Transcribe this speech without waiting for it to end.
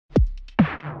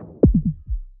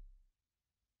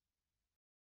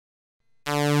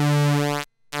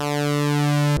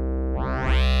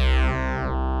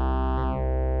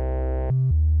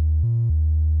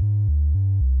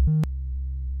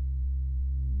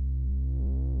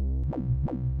And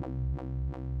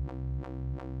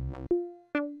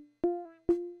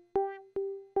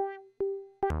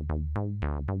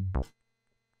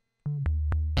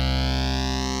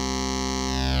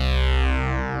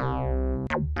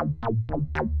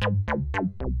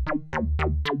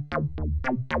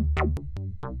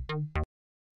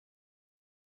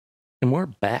we're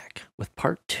back with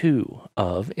part 2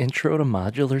 of Intro to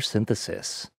Modular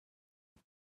Synthesis.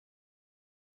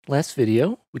 Last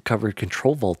video, we covered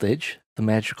control voltage, the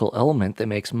magical element that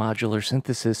makes modular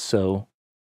synthesis so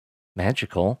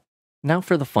magical. Now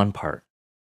for the fun part,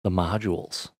 the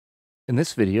modules. In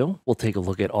this video, we'll take a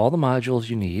look at all the modules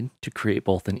you need to create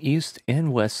both an East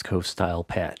and West Coast style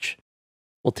patch.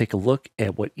 We'll take a look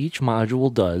at what each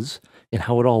module does and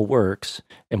how it all works,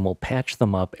 and we'll patch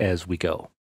them up as we go.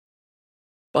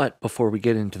 But before we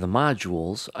get into the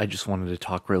modules, I just wanted to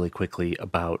talk really quickly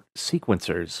about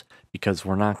sequencers, because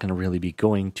we're not going to really be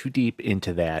going too deep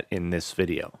into that in this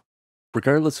video.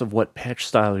 Regardless of what patch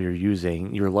style you're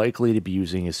using, you're likely to be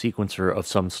using a sequencer of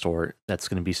some sort that's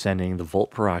going to be sending the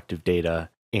volt per octave data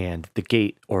and the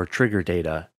gate or trigger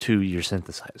data to your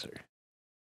synthesizer.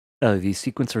 These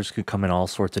sequencers can come in all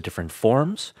sorts of different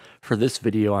forms. For this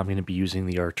video, I'm going to be using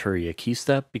the Arturia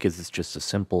keystep because it's just a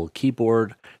simple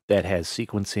keyboard that has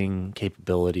sequencing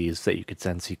capabilities that you could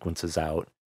send sequences out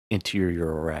into your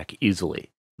Eurorack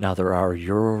easily. Now, there are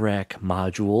Eurorack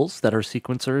modules that are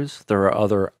sequencers. There are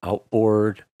other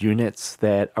outboard units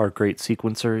that are great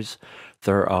sequencers.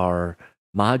 There are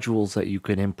modules that you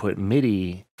can input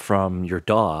MIDI from your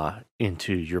DAW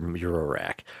into your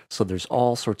Eurorack. So there's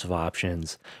all sorts of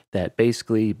options that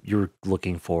basically you're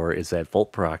looking for is that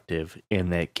volt per octave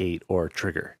and that gate or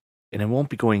trigger. And I won't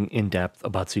be going in depth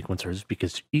about sequencers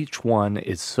because each one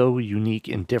is so unique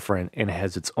and different and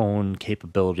has its own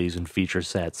capabilities and feature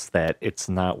sets that it's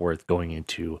not worth going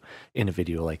into in a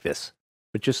video like this.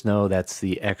 But just know that's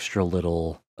the extra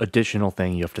little additional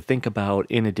thing you have to think about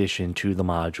in addition to the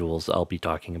modules I'll be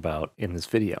talking about in this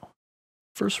video.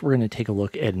 First, we're going to take a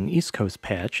look at an East Coast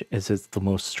patch as it's the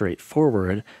most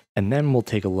straightforward, and then we'll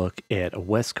take a look at a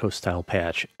West Coast style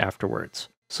patch afterwards.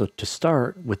 So to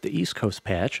start with the East Coast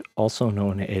patch, also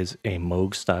known as a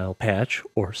Moog style patch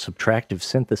or subtractive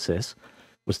synthesis,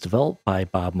 was developed by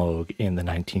Bob Moog in the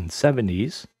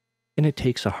 1970s, and it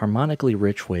takes a harmonically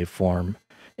rich waveform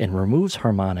and removes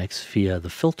harmonics via the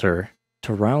filter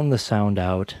to round the sound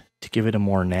out to give it a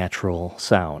more natural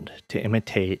sound, to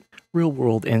imitate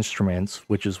real-world instruments,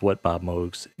 which is what Bob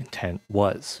Moog's intent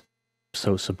was.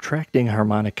 So subtracting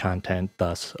harmonic content,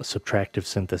 thus a subtractive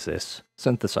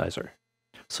synthesizer.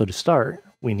 So to start,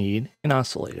 we need an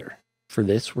oscillator. For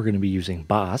this, we're going to be using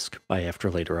Bosk by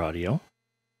Afterlater Audio.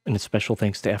 And a special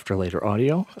thanks to Afterlater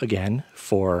Audio, again,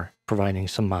 for providing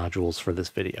some modules for this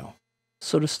video.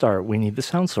 So to start, we need the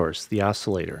sound source, the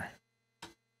oscillator.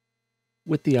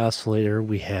 With the oscillator,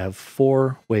 we have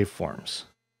 4 waveforms.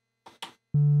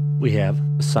 We have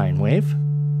a sine wave,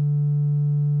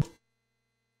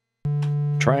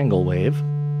 triangle wave,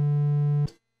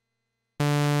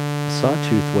 a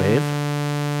sawtooth wave,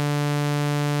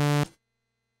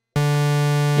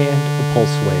 and a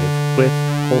pulse wave with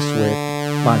pulse width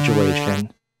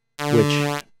modulation, which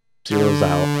zeroes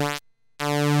out.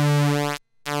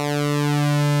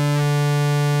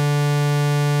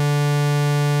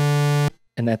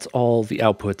 And that's all the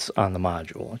outputs on the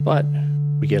module. But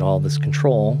we get all this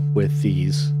control with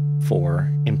these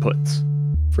 4 inputs.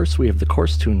 First, we have the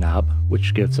coarse tune knob,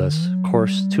 which gives us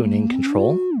coarse tuning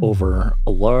control over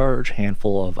a large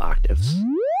handful of octaves.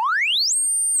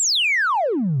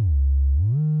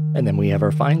 And then we have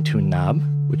our fine tune knob,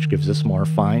 which gives us more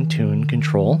fine tune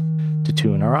control to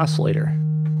tune our oscillator,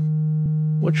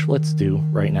 which let's do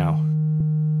right now.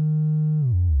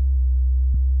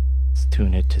 Let's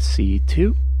tune it to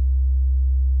C2.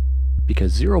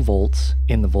 Because 0 volts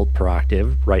in the volt per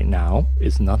octave right now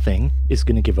is nothing, is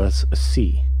going to give us a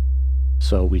C.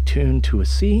 So we tune to a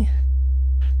C,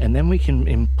 and then we can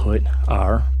input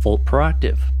our volt per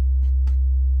octave,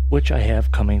 which I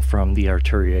have coming from the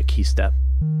Arturia keystep.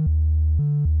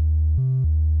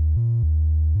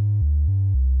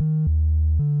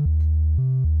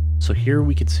 So here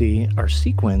we could see our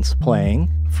sequence playing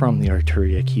from the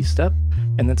Arturia keystep,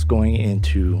 and that's going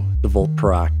into the volt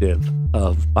per octave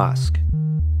of Bosk.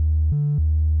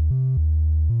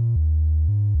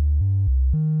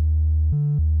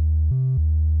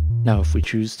 Now if we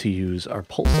choose to use our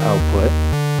pulse output,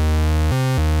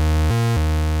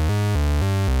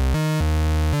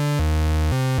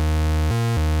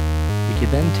 we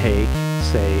could then take,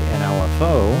 say, an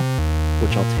LFO,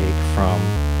 which I'll take from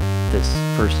this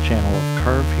first channel of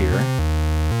Carve here,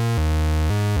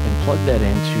 and plug that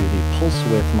into the pulse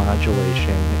width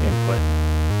modulation input,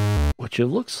 which it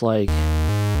looks like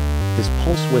this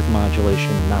pulse width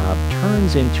modulation knob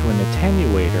turns into an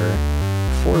attenuator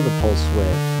for the pulse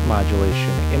width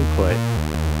modulation input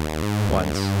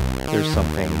once there's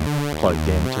something plugged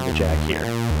into the jack here.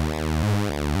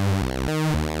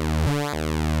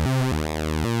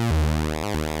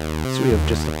 So we have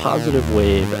just a positive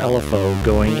wave LFO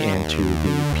going into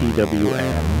the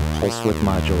PWM pulse width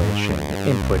modulation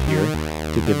input here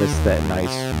to give us that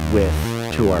nice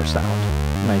width to our sound,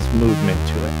 nice movement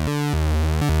to it.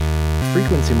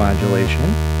 Frequency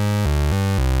modulation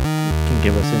can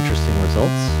give us interesting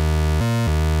results.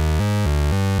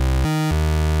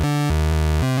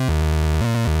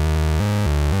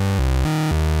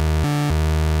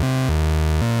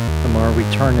 The more we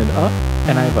turn it up,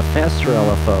 and I have a faster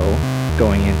LFO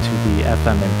going into the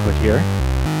FM input here,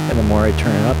 and the more I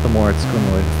turn it up, the more it's going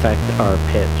to affect our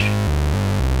pitch.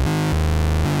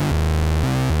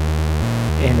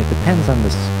 And it depends on the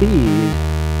speed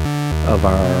of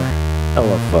our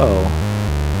LFO,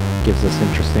 gives us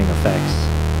interesting effects.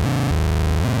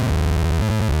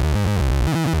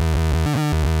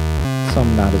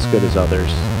 Some not as good as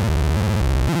others.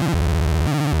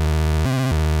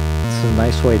 It's a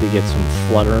nice way to get some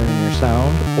flutter in your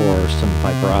sound or some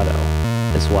vibrato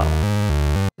as well.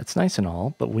 It's nice and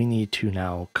all, but we need to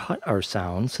now cut our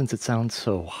sound. Since it sounds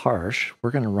so harsh,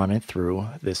 we're going to run it through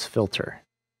this filter,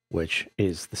 which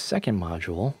is the second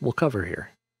module we'll cover here.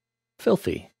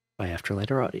 Filthy by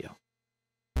Afterlighter Audio.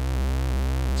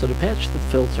 So to patch the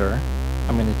filter,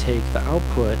 I'm going to take the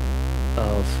output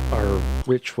of our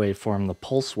rich waveform, the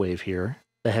pulse wave here,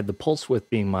 that had the pulse width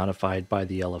being modified by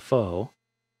the LFO,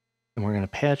 and we're going to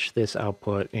patch this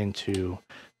output into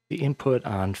the input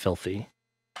on Filthy.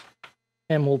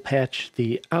 And we'll patch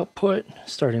the output,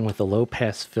 starting with the low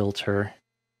pass filter,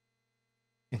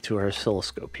 into our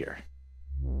oscilloscope here.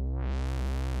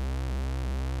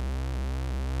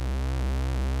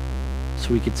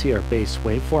 So we can see our base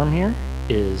waveform here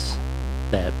is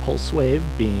that pulse wave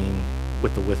being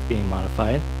with the width being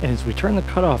modified. And as we turn the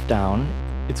cutoff down,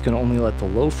 it's going to only let the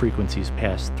low frequencies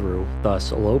pass through,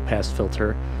 thus a low pass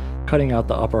filter cutting out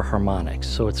the upper harmonics.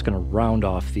 So it's going to round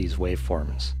off these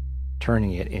waveforms,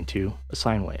 turning it into a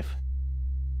sine wave.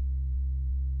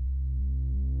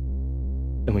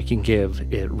 Then we can give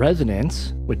it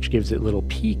resonance, which gives it little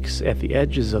peaks at the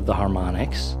edges of the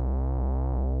harmonics.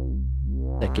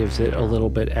 That gives it a little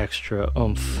bit extra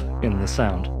oomph in the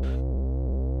sound.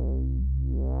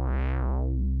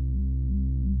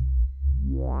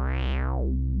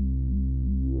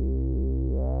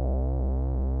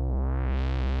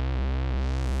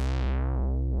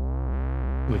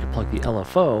 We can plug the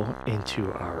LFO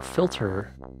into our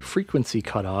filter frequency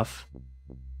cutoff,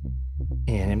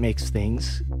 and it makes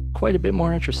things quite a bit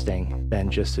more interesting than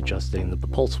just adjusting the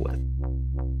pulse width.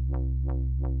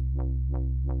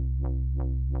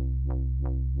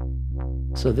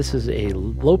 So this is a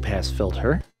low pass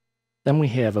filter. Then we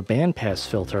have a band pass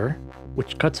filter,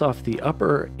 which cuts off the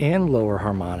upper and lower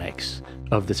harmonics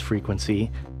of this frequency,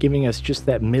 giving us just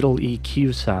that middle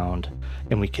EQ sound.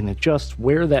 And we can adjust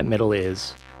where that middle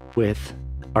is with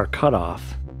our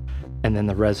cutoff. And then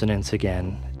the resonance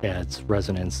again adds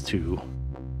resonance to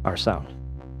our sound.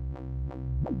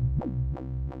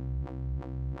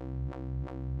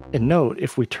 And note,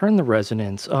 if we turn the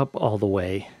resonance up all the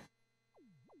way,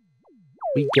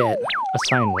 we get a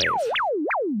sine wave.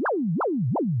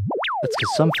 That's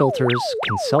because some filters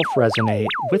can self-resonate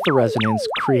with the resonance,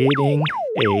 creating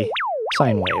a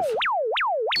sine wave.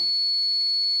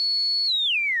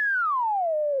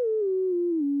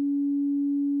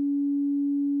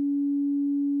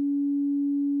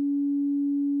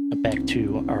 Back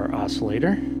to our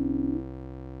oscillator.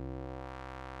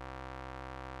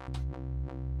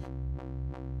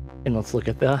 And let's look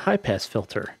at the high pass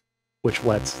filter, which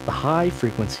lets the high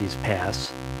frequencies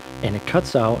pass, and it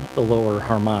cuts out the lower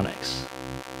harmonics.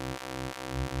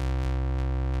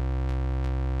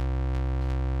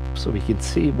 So we can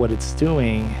see what it's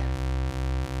doing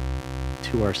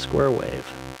to our square wave,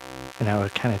 and how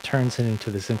it kind of turns it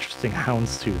into this interesting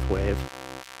houndstooth wave,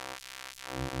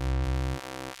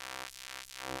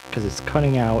 because it's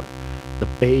cutting out the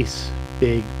big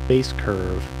bass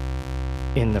curve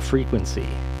in the frequency.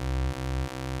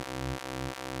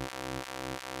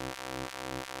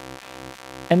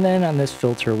 And then on this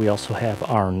filter, we also have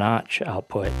our notch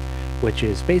output, which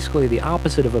is basically the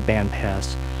opposite of a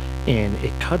bandpass, and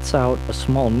it cuts out a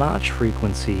small notch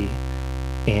frequency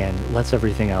and lets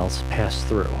everything else pass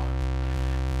through.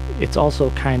 It's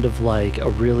also kind of like a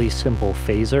really simple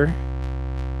phaser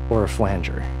or a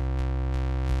flanger.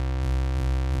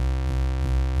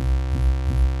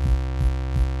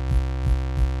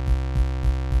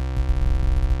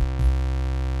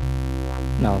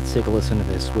 Now let's take a listen to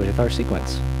this with our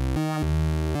sequence.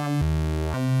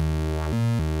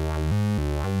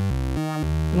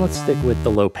 And let's stick with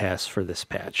the low pass for this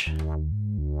patch.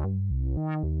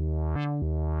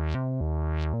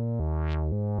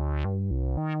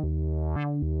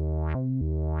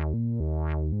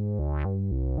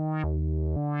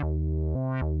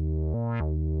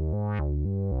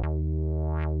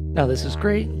 Now this is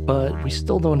great, but we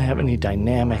still don't have any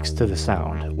dynamics to the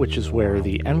sound, which is where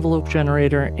the envelope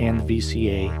generator and the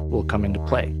VCA will come into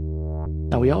play.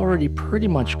 Now we already pretty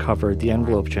much covered the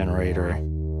envelope generator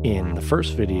in the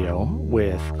first video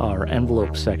with our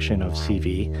envelope section of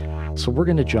CV, so we're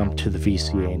going to jump to the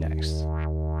VCA next.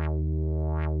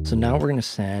 So now we're going to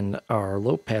send our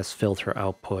low pass filter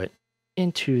output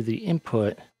into the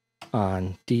input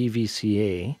on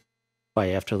DVCA by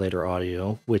Afterlater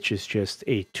Audio, which is just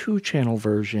a 2-channel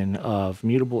version of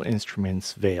Mutable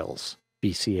Instruments Veils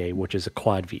VCA, which is a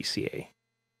quad VCA.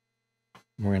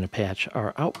 We're going to patch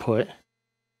our output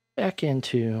back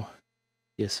into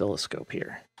the oscilloscope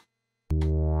here.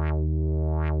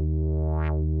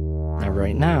 Now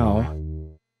right now,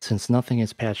 since nothing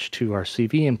is patched to our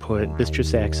CV input, this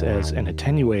just acts as an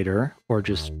attenuator, or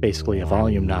just basically a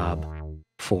volume knob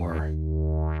for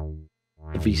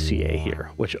the VCA here,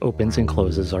 which opens and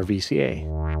closes our VCA.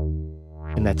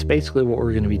 And that's basically what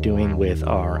we're going to be doing with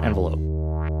our envelope.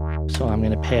 So I'm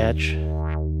going to patch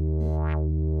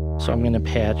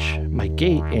my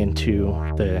gate into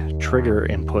the trigger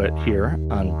input here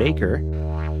on Baker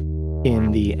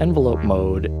in the envelope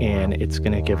mode, and it's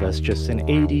going to give us just an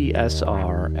 80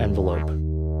 SR envelope.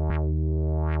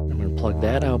 I'm going to plug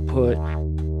that output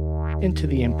into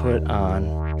the input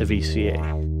on the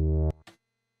VCA.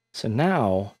 So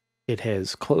now it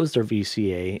has closed our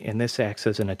VCA, and this acts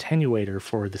as an attenuator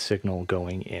for the signal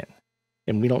going in.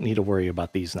 And we don't need to worry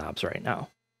about these knobs right now.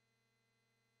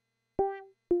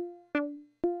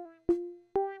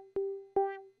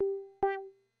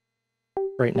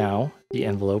 Right now, the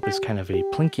envelope is kind of a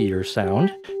plinkier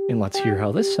sound, and let's hear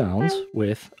how this sounds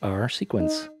with our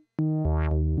sequence.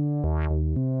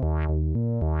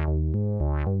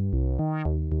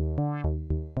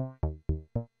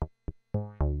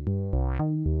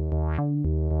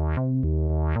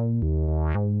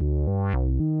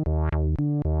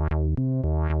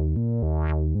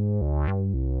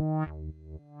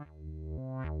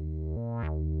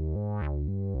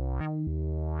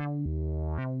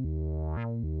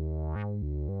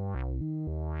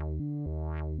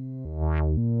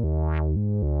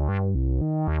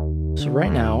 So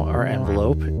right now, our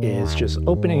envelope is just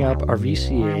opening up our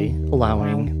VCA,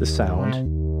 allowing the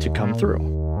sound to come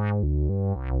through.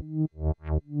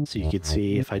 So you could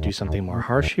see if I do something more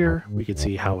harsh here, we could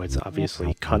see how it's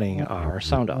obviously cutting our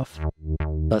sound off,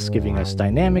 thus giving us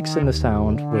dynamics in the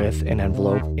sound with an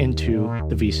envelope into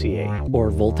the VCA, or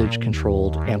voltage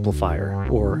controlled amplifier,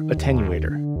 or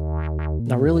attenuator.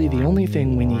 Now really the only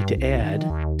thing we need to add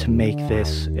to make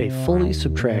this a fully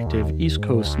subtractive East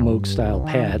Coast Moog style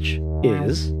patch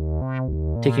is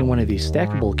taking one of these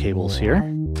stackable cables here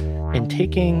and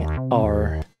taking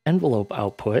our envelope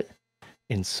output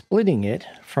and splitting it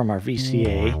from our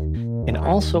VCA and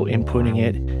also inputting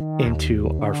it into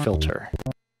our filter.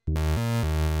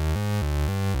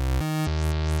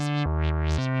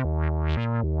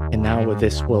 And now with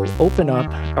this, we'll open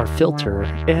up our filter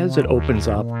as it opens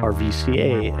up our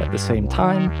VCA at the same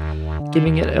time,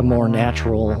 giving it a more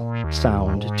natural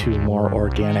sound to more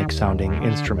organic sounding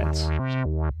instruments.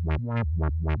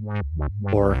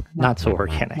 Or not so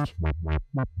organic.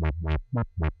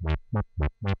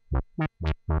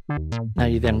 Now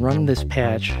you then run this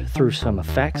patch through some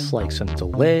effects like some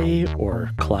delay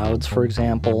or clouds, for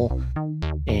example,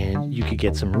 and you could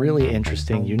get some really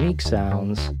interesting, unique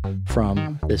sounds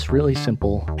from this really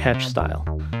simple patch style.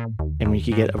 And we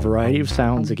could get a variety of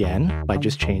sounds again by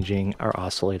just changing our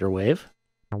oscillator wave.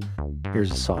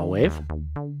 Here's a saw wave.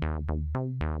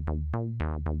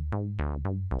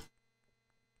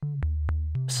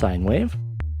 Sine wave.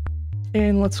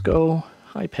 And let's go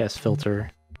high pass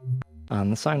filter on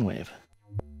the sine wave.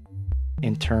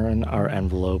 And turn our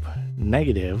envelope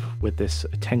negative with this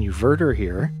attenuverter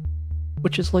here,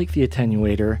 which is like the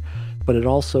attenuator, but it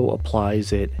also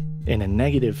applies it in a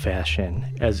negative fashion,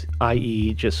 as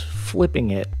i.e. just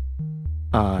flipping it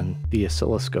on the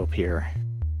oscilloscope here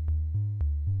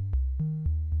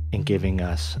and giving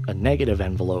us a negative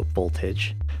envelope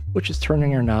voltage, which is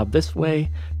turning our knob this way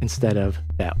instead of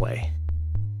that way.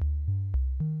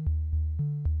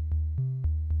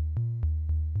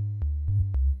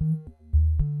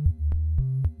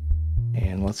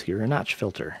 And let's hear a notch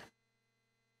filter.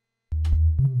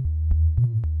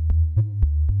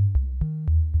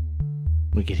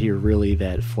 We could hear really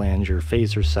that flanger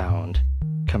phaser sound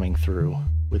coming through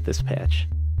with this patch.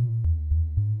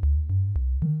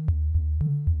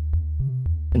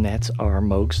 And that's our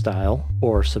Moog style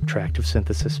or subtractive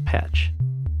synthesis patch.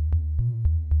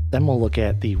 Then we'll look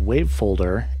at the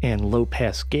Wavefolder and low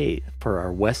pass gate for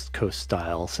our West Coast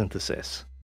style synthesis.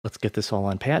 Let's get this all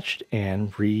unpatched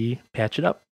and re-patch it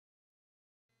up.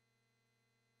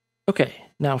 Okay,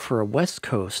 now for a West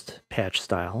Coast patch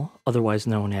style, otherwise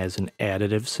known as an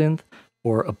additive synth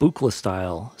or a Buchla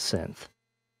style synth,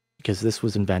 because this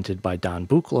was invented by Don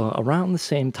Buchla around the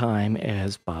same time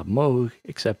as Bob Moog,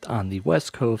 except on the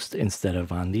West Coast instead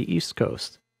of on the East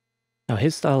Coast. Now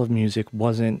his style of music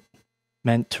wasn't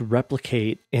meant to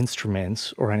replicate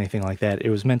instruments or anything like that.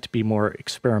 It was meant to be more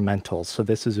experimental, so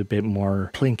this is a bit more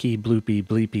plinky, bloopy,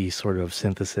 bleepy sort of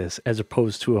synthesis as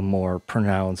opposed to a more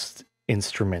pronounced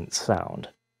instrument sound.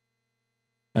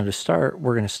 Now to start,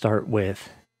 we're going to start with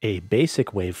a basic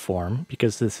waveform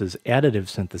because this is additive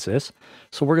synthesis,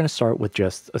 so we're going to start with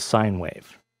just a sine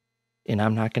wave. And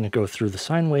I'm not going to go through the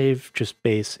sine wave, just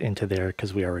bass into there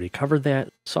because we already covered that.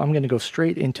 So I'm going to go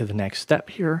straight into the next step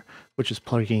here, which is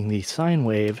plugging the sine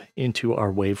wave into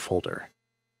our Wavefolder,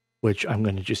 which I'm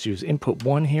going to just use input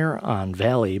 1 here on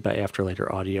Valley by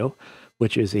Afterlater Audio,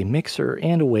 which is a mixer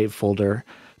and a Wavefolder,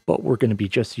 but we're going to be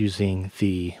just using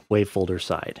the Wavefolder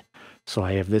side. So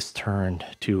I have this turned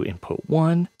to input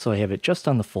 1, so I have it just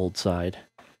on the fold side,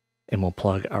 and we'll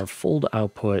plug our fold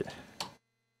output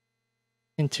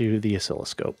into the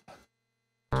oscilloscope.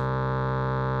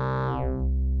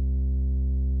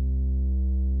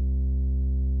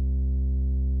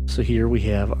 So here we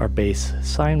have our bass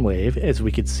sine wave. As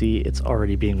we can see, it's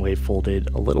already being wavefolded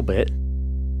a little bit.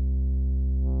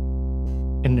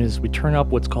 And as we turn up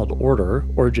what's called order,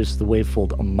 or just the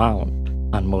wavefold amount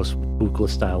on most Buchla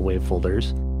style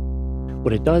wavefolders,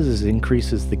 what it does is it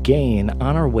increases the gain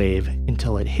on our wave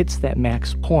until it hits that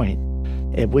max point,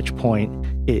 at which point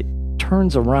it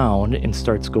turns around and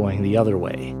starts going the other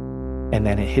way. And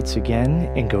then it hits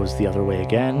again and goes the other way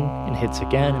again, and hits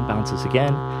again and bounces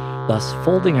again, thus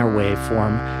folding our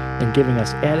waveform and giving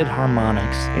us added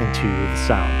harmonics into the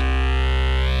sound.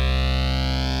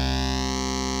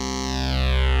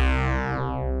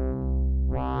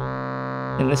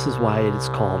 And this is why it is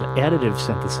called additive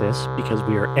synthesis, because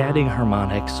we are adding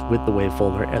harmonics with the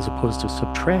Wavefolder as opposed to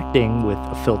subtracting with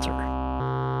a filter.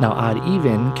 Now odd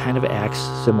even kind of acts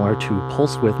similar to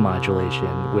pulse width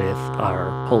modulation with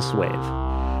our pulse wave,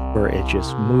 where it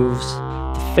just moves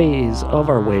the phase of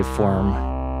our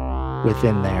waveform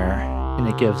within there, and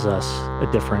it gives us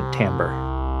a different timbre.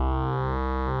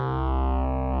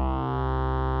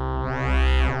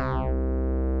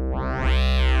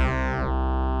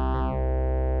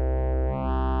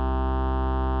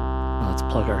 Let's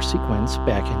plug our sequence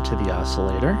back into the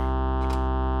oscillator.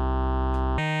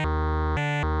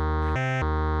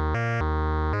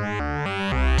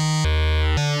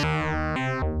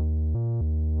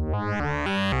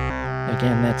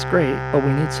 Again, that's great, but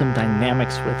we need some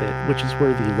dynamics with it, which is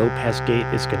where the low pass gate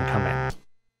is going to come in.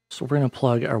 So we're going to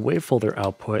plug our Wavefolder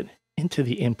output into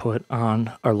the input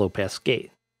on our low pass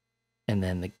gate. And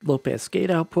then the low pass gate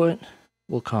output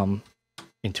will come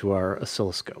into our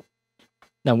oscilloscope.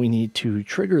 Now we need to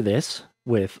trigger this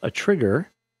with a trigger,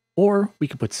 or we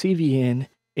could put CV in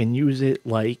and use it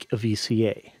like a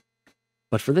VCA.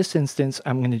 But for this instance,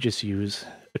 I'm going to just use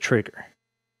a trigger,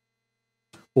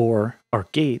 or our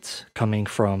gates coming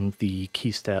from the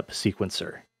key step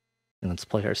sequencer. And let's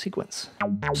play our sequence.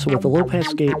 So what the low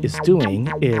pass gate is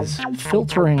doing is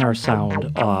filtering our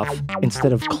sound off.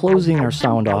 Instead of closing our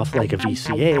sound off like a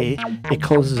VCA, it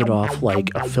closes it off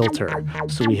like a filter.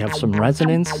 So we have some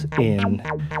resonance in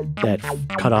that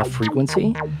cutoff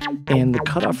frequency, and the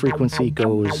cutoff frequency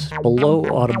goes below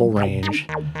audible range,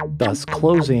 thus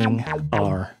closing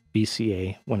our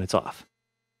VCA when it's off.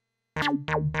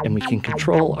 And we can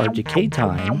control our decay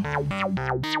time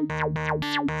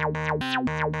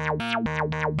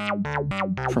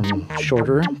from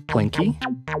shorter, plinky,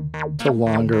 to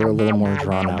longer, a little more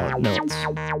drawn out notes.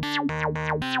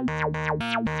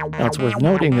 Now it's worth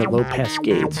noting that low pass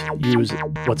gates use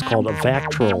what's called a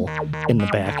Vactrol in the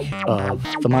back of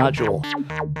the module,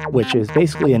 which is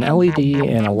basically an LED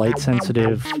and a light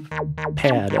sensitive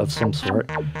pad of some sort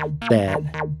that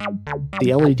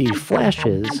the LED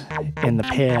flashes, and the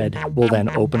pad will then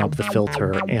open up the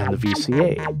filter and the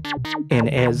VCA. And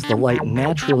as the light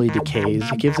naturally decays,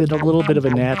 it gives it a little bit of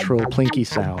a natural plinky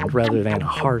sound rather than a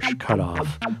harsh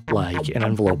cutoff like an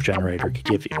envelope generator could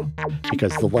give you,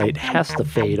 because the light has to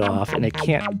fade off and it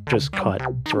can't just cut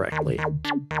directly.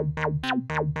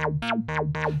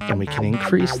 And we can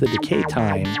increase the decay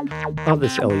time of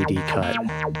this LED cut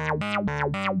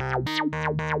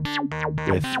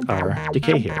with our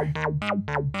decay here.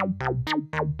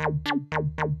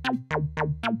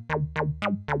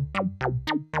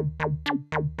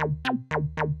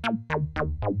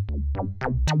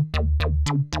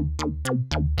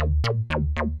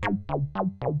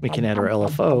 We can add our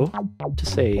LFO to,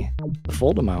 say, the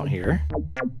fold amount here.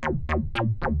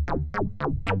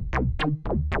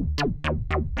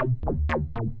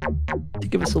 To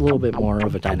give us a little bit more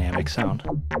of a dynamic sound.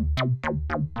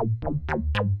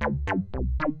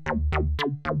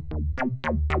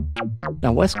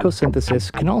 Now, West Coast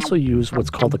synthesis can also use what's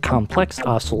called a complex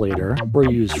oscillator, where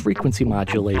you use frequency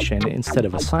modulation instead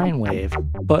of a sine wave,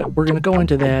 but we're going to go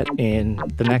into that in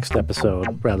the next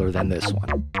episode rather than this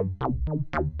one.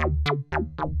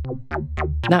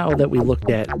 Now that we looked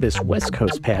at this West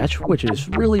Coast patch, which is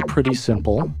really pretty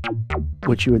simple,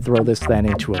 which you would throw this then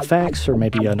into effects or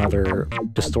maybe another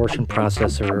distortion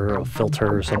processor, a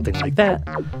filter, or something like that.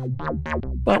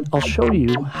 But I'll show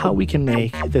you how we can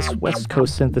make this West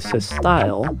Coast synthesis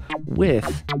style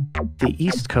with the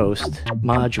East Coast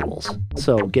modules.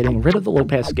 So getting rid of the low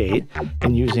pass gate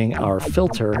and using our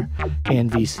filter and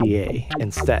VCA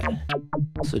instead.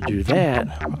 So to do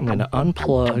that, I'm going to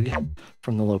unplug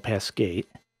from the low pass gate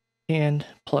and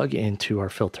plug into our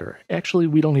filter. Actually,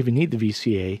 we don't even need the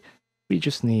VCA. We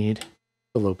just need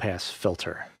the low pass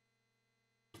filter.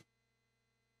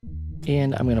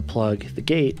 And I'm going to plug the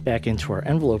gate back into our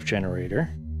envelope generator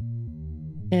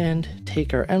and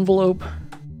take our envelope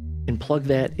and plug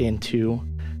that into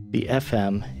the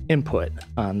FM input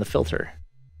on the filter.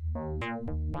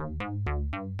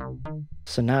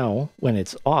 So now when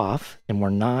it's off and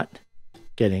we're not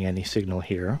getting any signal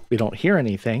here, we don't hear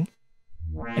anything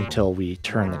until we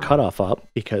turn the cutoff up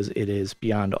because it is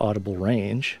beyond audible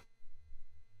range.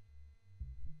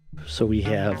 So we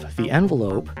have the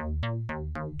envelope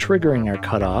triggering our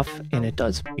cutoff, and it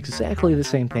does exactly the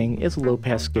same thing as a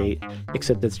low-pass gate,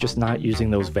 except it's just not using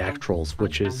those Vactrols,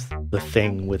 which is the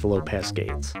thing with low-pass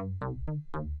gates.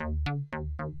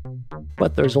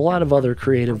 But there's a lot of other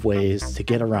creative ways to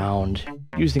get around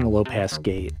using a low-pass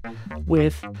gate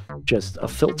with just a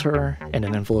filter and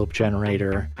an envelope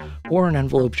generator, or an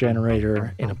envelope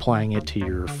generator and applying it to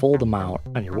your fold amount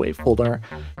on your Wavefolder,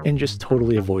 and just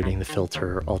totally avoiding the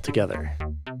filter altogether.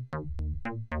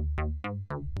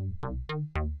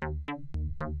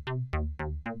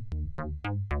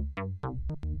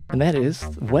 And that is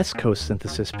the West Coast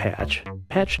synthesis patch,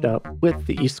 patched up with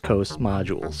the East Coast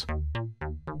modules.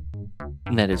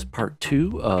 And that is part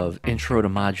 2 of Intro to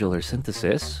Modular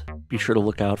Synthesis. Be sure to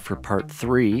look out for part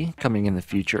 3 coming in the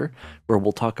future, where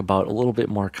we'll talk about a little bit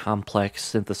more complex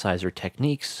synthesizer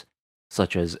techniques,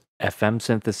 such as FM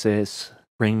synthesis,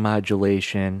 ring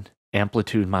modulation,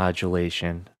 amplitude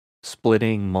modulation,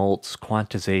 splitting, mults,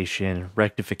 quantization,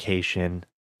 rectification,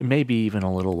 and maybe even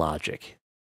a little logic.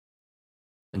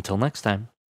 Until next time.